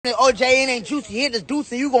OJ ain't juicy, hit this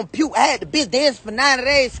deuce and you gon' puke. I had the bitch dance for 90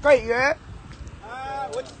 days straight, you heard?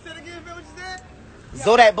 What you said again, Phil? What you said?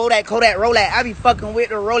 Zodak, Bodak, Kodak, Rolex. I be fucking with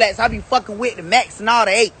the Rolex. I be fucking with the Max and all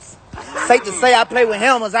the 8s. Safe to say I play with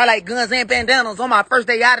helmets. I like guns and bandanas. On my first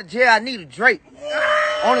day out of jail, I need a Drake.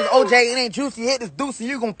 On this OJ, it ain't juicy, hit this deuce and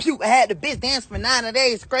you gon' puke. I had the bitch dance for 90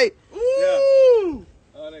 days straight. Woo!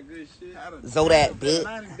 All that good shit. Zodak, bitch.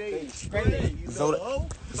 90 days straight.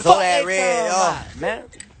 Zodak red, man.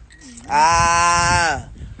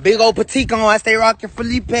 Big old petite on, I stay rocking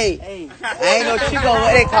Felipe. Hey. I ain't no Chico,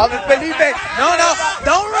 what they call me, Felipe. No,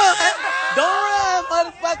 don't run. Don't run,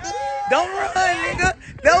 motherfucker. Don't run, nigga.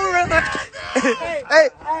 Don't run. Hey.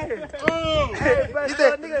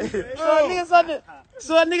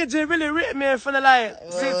 So a nigga just really ripped me in front of like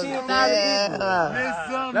 16,000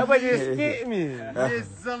 people. That boy just skit me.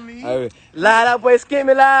 Lie, that boy skit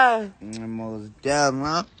me live. Most dumb,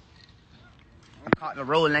 huh? I caught the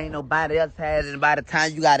roll, ain't nobody else had it. And by the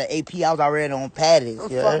time you got an AP, I was already on patties. I'm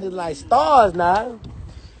fucking like stars now.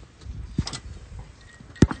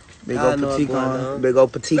 Big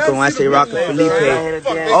old petite on, I say rockin' Felipe.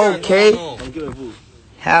 Okay.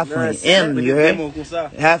 Half an M, you heard?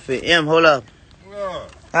 Half an M, hold up.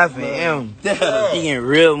 Half an M. He getting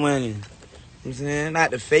real money. You know what I'm saying? Not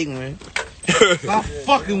the fake one. Stop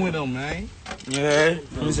fucking with him, man. Yeah.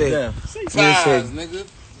 Let me say. Nigga.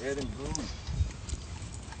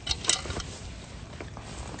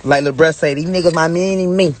 Like Lil Bruh say, these niggas my mini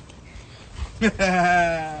me.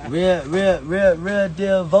 real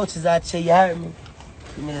deal vultures out here, you heard me?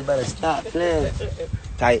 You niggas better stop playing.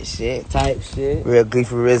 Type shit. Real Real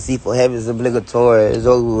for real C for heaven is obligatory. It's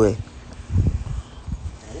over with.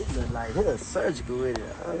 It look like he was surgical with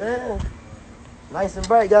it. Oh, man. Nice and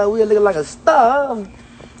bright, guy. We looking like a star. Huh?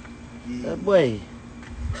 That boy.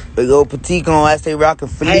 Big old petite on, I stay rockin'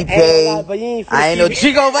 Felipe. I ain't no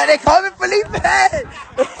Chico, but they call me Felipe.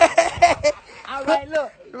 All right,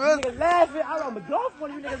 look. You niggas laughing. I'm going to go for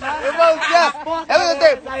you niggas laughing.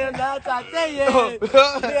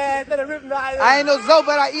 I ain't no Zoe,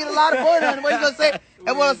 but I eat a lot of butter. What you gonna say?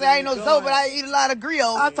 That boy say I ain't no Zoe, but I eat a lot of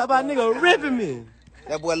griot. I talk about nigga ripping me.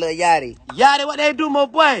 That boy Lil Yachty. Yachty, what they do, my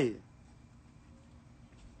boy?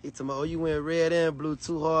 He told me, oh, you went red and blue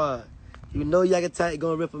too hard. You know Yachty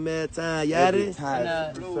gonna rip a man time, Yachty.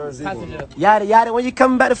 Yachty, when you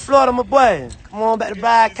coming back to Florida, my boy? Come on back to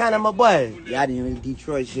Bride County, my boy. Yachty in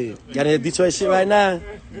Detroit shit. Yachty in Detroit shit right now?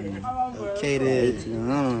 Okay,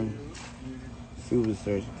 then. Super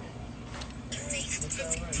surgeon.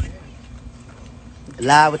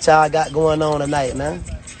 Live what y'all got going on tonight, man.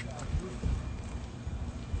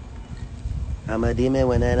 I'm a demon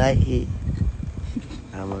when the night hit.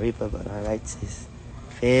 I'm a reaper, but I'm righteous.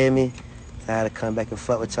 Feel me? Tired to come back and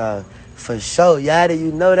fuck with y'all. For sure, Yachty,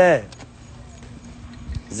 you know that.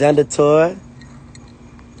 Xander Tour.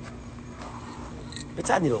 Bitch,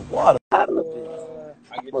 I need a water.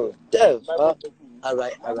 Dev, huh? All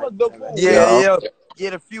right. Yeah.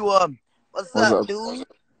 Get a few of them. What's up, dude?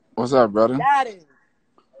 What's up, brother? Yachty.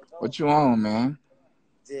 What you on, man?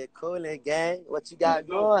 Just coolin', gang. What you got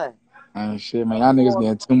going? Ain't shit, man. Y'all niggas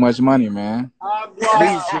getting too much money, man.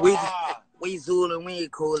 We zoolin', we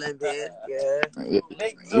ain't coolin', man. Yeah.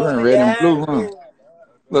 You in red and blue, huh?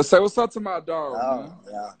 Let's say what's up to my dog, man.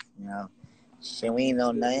 Yeah. Shit, we ain't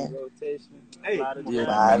know nothing. Yeah,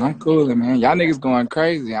 man, I'm coolin', man. Y'all niggas going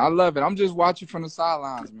crazy. I love it. I'm just watching from the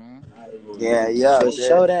sidelines, man. Yeah.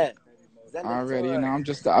 Show that. Already, you know, I'm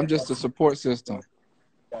just a support system.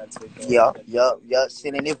 Yup.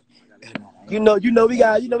 Shit, and if You know we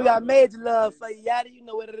got major love for you, Yachty. You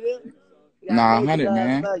know what it is. Nah, 100,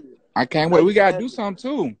 man. I can't wait. We gotta do something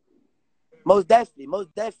too. Most definitely.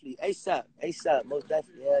 ASAP, most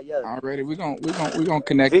definitely. Yeah. Already, we gonna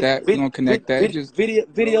connect that. We gonna connect that. Just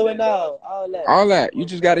video and all that. All that. You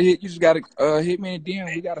just gotta hit me in the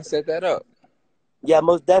DM. We gotta set that up. Yeah,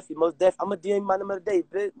 most definitely. I'm gonna DM you my number today,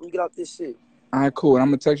 bitch. When you get off this shit. All right, cool. I'm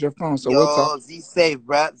gonna text your phone. So we'll talk. Z safe,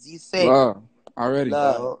 bruh. Z safe. Love. Already.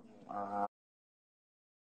 Love.